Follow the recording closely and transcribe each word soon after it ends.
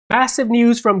Massive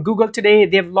news from Google today.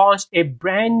 They've launched a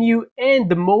brand new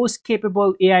and the most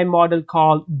capable AI model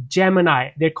called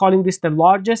Gemini. They're calling this the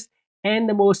largest and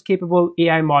the most capable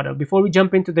AI model. Before we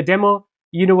jump into the demo,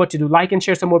 you know what to do. Like and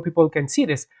share so more people can see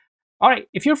this. All right,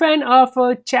 if you're a fan of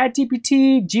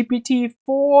ChatGPT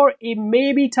GPT-4, it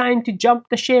may be time to jump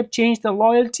the ship, change the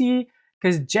loyalty,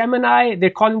 because Gemini, they're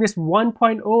calling this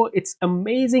 1.0. It's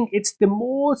amazing. It's the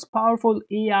most powerful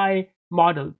AI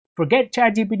model. Forget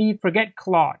ChatGPT, forget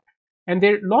Claude. And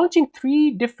they're launching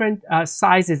three different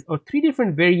sizes or three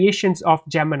different variations of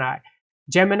Gemini.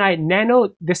 Gemini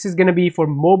Nano, this is going to be for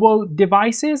mobile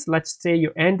devices. Let's say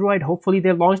your Android. Hopefully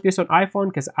they launch this on iPhone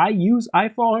because I use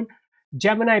iPhone.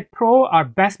 Gemini Pro, our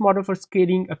best model for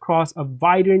scaling across a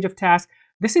wide range of tasks.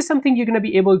 This is something you're going to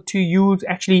be able to use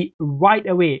actually right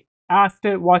away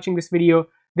after watching this video.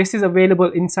 This is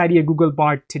available inside your Google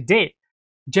Bard today.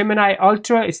 Gemini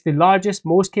Ultra is the largest,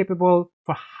 most capable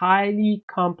for highly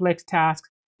complex tasks.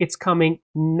 It's coming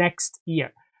next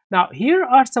year. Now, here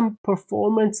are some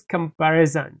performance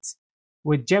comparisons.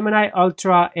 With Gemini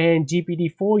Ultra and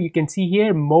GPT-4, you can see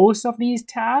here most of these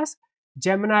tasks,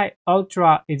 Gemini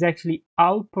Ultra is actually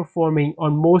outperforming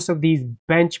on most of these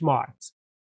benchmarks.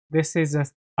 This is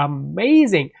just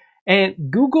amazing. And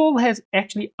Google has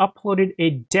actually uploaded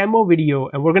a demo video,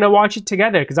 and we're going to watch it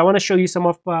together because I want to show you some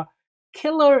of the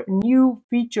killer new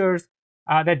features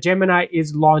that Gemini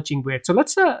is launching with. So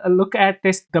let's look at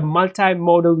this, the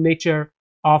multimodal nature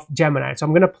of Gemini. So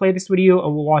I'm going to play this video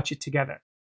and we'll watch it together.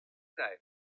 Right.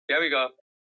 Here we go.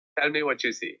 Tell me what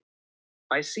you see.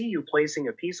 I see you placing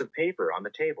a piece of paper on the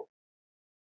table.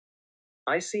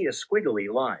 I see a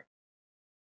squiggly line.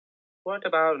 What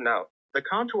about now? The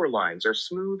contour lines are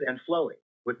smooth and flowing,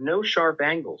 with no sharp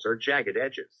angles or jagged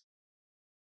edges.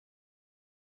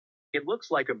 It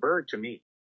looks like a bird to me.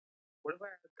 What about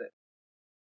this?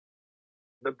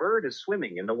 The bird is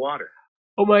swimming in the water.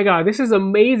 Oh my God, this is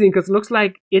amazing because it looks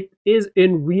like it is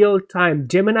in real time.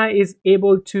 Gemini is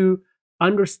able to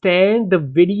understand the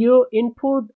video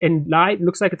input and live.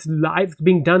 Looks like it's live, it's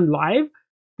being done live.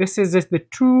 This is just the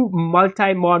true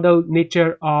multimodal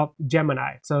nature of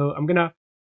Gemini. So I'm gonna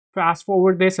fast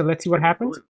forward this and let's see what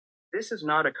happens. This is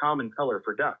not a common color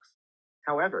for ducks.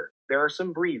 However, there are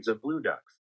some breeds of blue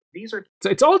ducks. These are... So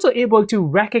it's also able to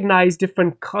recognize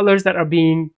different colors that are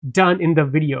being done in the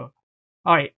video.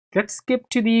 All right, let's skip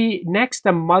to the next, the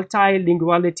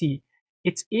multilinguality.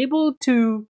 It's able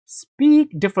to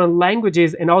speak different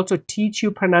languages and also teach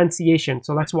you pronunciation.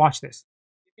 So let's watch this.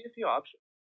 Give me a few options.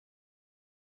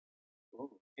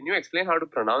 Can you explain how to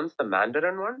pronounce the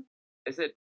Mandarin one? Is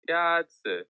it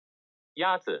Yazi?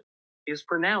 Yazi is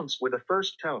pronounced with a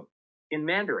first tone. In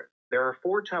Mandarin, there are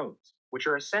 4 tones, which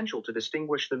are essential to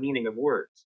distinguish the meaning of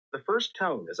words. The first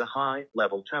tone is a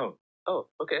high-level tone. Oh,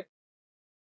 okay.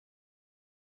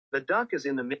 The duck is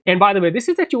in the mid. And by the way, this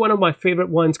is actually one of my favorite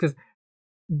ones because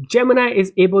Gemini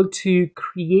is able to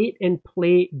create and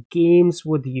play games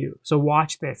with you. So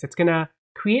watch this. It's gonna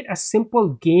create a simple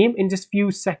game in just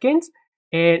few seconds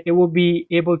and it will be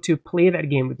able to play that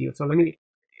game with you. So let me...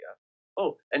 Yeah.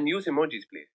 Oh, and use emojis,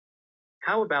 please.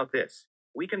 How about this?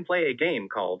 We can play a game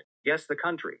called Guess the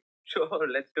Country. Sure,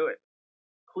 let's do it.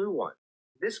 Clue 1.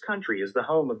 This country is the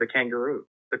home of the kangaroo,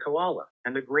 the koala,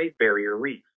 and the Great Barrier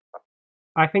Reef.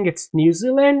 I think it's New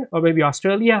Zealand or maybe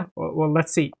Australia. Well,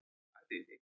 let's see. That's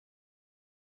easy.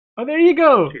 Oh, there you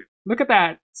go. Look at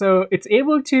that. So it's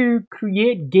able to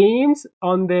create games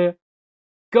on the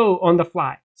go, on the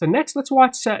fly. So next, let's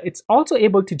watch. It's also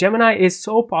able to, Gemini is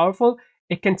so powerful,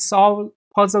 it can solve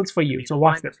puzzles for you. So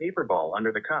watch this. Find the paper ball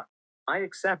under the cup. I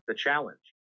accept the challenge.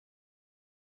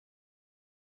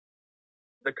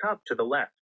 The cup to the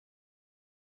left.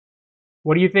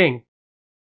 What do you think?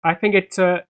 I think it's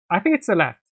the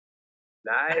left.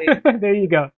 Nice. There you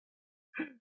go.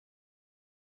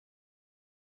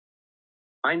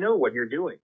 I know what you're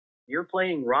doing. You're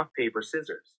playing rock, paper,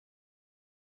 scissors.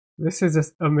 This is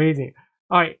just amazing.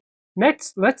 All right.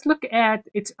 Next, let's look at,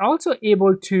 it's also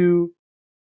able to,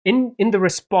 in the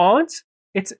response,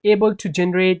 it's able to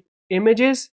generate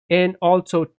images and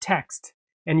also text.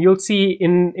 And you'll see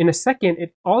in a second,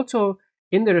 it also,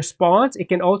 in the response, it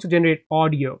can also generate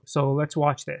audio. So let's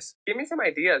watch this. Give me some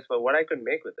ideas for what I could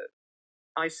make with it.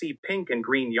 I see pink and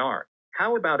green yarn.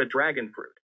 How about a dragon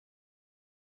fruit?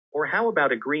 Or how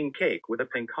about a green cake with a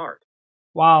pink heart?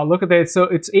 Wow, look at this. So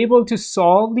it's able to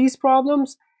solve these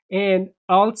problems and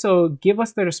also give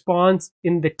us the response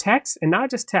in the text, and not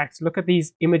just text. Look at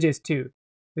these images too.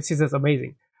 This is just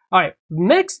amazing. All right,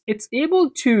 next, it's able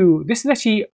to, this is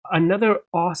actually another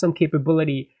awesome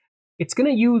capability. It's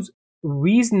going to use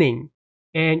reasoning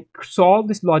and solve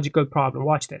this logical problem.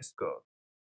 Watch this. Go.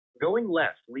 Going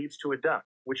left leads to a duck,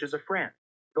 which is a friend.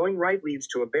 Going right leads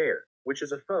to a bear, which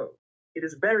is a foe. It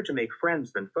is better to make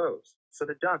friends than foes, so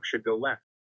the duck should go left.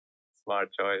 Smart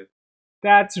choice.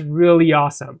 That's really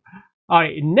awesome. All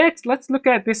right, next, let's look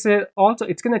at this. Also,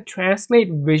 it's going to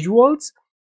translate visuals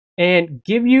and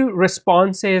give you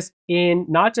responses in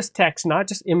not just text, not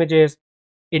just images,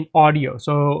 in audio.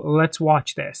 So let's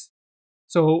watch this.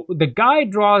 So the guy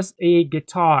draws a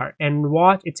guitar, and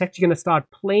watch, it's actually going to start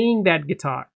playing that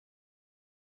guitar.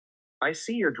 I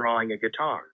see you're drawing a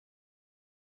guitar.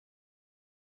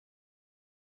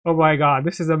 Oh my God,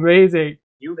 this is amazing.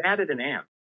 You've added an amp.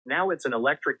 Now it's an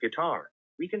electric guitar.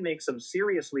 We can make some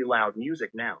seriously loud music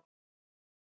now.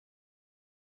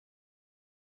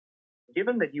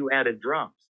 Given that you added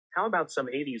drums, how about some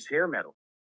 80s hair metal?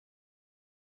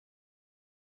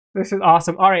 This is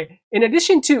awesome. All right. In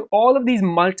addition to all of these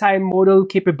multimodal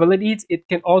capabilities, it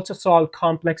can also solve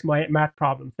complex math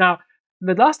problems. Now,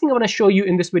 the last thing I want to show you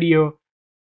in this video,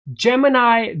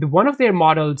 Gemini, one of their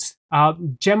models,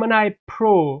 Gemini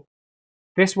Pro,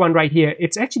 this one right here,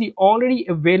 it's actually already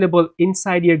available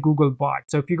inside your Google Bard.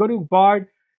 So if you go to Bard,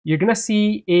 you're going to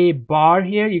see a bar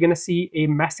here. You're going to see a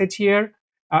message here.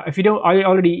 If you don't, I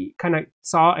already kind of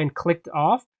saw and clicked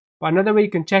off. But another way you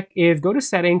can check is go to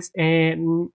settings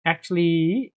and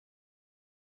actually,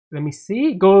 let me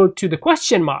see, go to the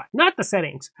question mark, not the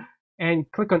settings,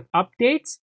 and click on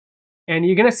updates. And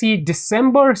you're going to see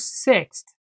December 6th.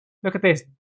 Look at this.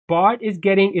 Bard is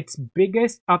getting its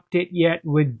biggest update yet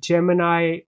with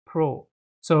Gemini Pro.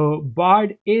 So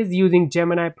Bard is using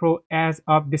Gemini Pro as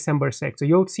of December 6th. So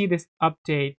you'll see this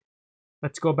update.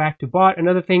 Let's go back to Bard.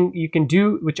 Another thing you can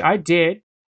do, which I did,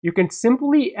 you can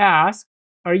simply ask,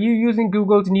 are you using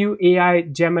Google's new AI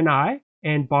Gemini?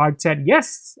 And Bard said,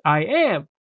 yes, I am.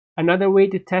 Another way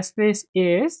to test this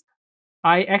is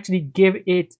I actually give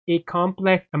it a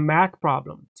complex math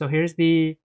problem. So here's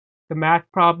the math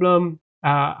problem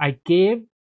I gave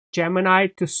Gemini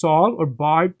to solve, or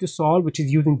Bard to solve, which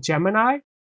is using Gemini.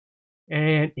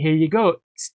 And here you go.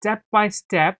 Step by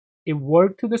step, it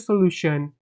worked to the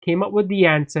solution, came up with the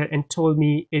answer, and told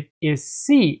me it is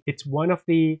C. It's one of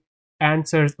the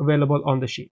answers available on the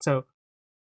sheet. So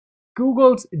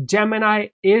Google's Gemini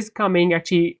is coming.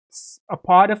 Actually, a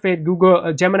part of it,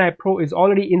 Google Gemini Pro is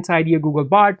already inside your Google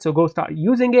Bard. So go start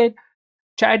using it.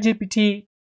 ChatGPT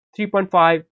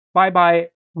 3.5, bye-bye.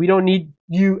 We don't need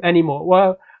you anymore.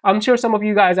 Well, I'm sure some of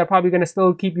you guys are probably going to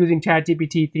still keep using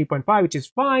ChatGPT 3.5, which is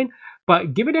fine,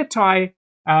 but give it a try.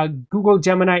 Google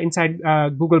Gemini inside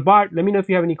Google Bard. Let me know if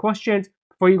you have any questions.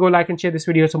 Before you go, like and share this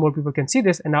video so more people can see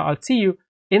this. And now I'll see you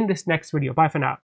in this next video. Bye for now.